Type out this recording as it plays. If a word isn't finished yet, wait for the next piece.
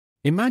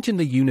Imagine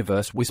the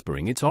universe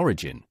whispering its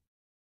origin.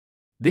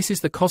 This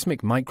is the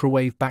cosmic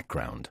microwave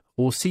background,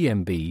 or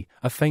CMB,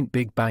 a faint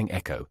Big Bang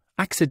echo,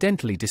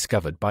 accidentally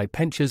discovered by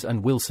Penchers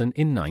and Wilson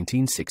in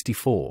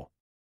 1964.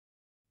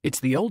 It's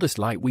the oldest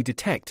light we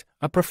detect,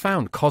 a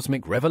profound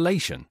cosmic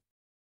revelation.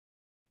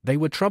 They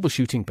were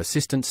troubleshooting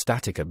persistent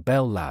static at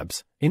Bell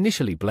Labs,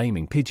 initially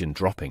blaming pigeon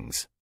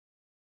droppings.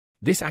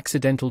 This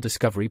accidental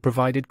discovery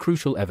provided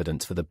crucial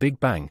evidence for the Big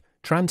Bang,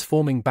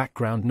 transforming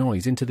background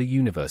noise into the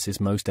universe's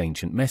most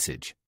ancient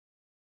message.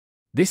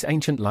 This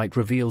ancient light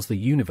reveals the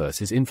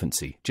universe's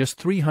infancy, just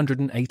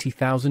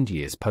 380,000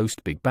 years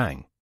post-Big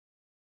Bang.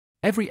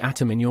 Every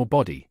atom in your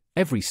body,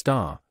 every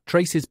star,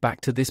 traces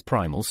back to this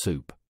primal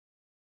soup.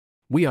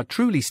 We are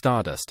truly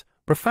stardust,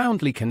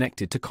 profoundly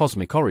connected to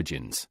cosmic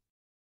origins.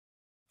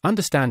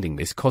 Understanding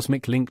this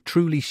cosmic link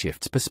truly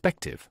shifts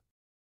perspective.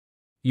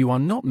 You are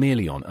not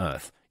merely on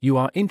Earth, you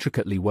are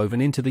intricately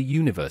woven into the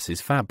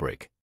universe's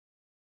fabric.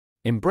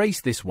 Embrace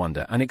this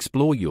wonder and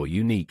explore your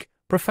unique,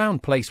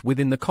 profound place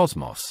within the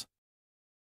cosmos.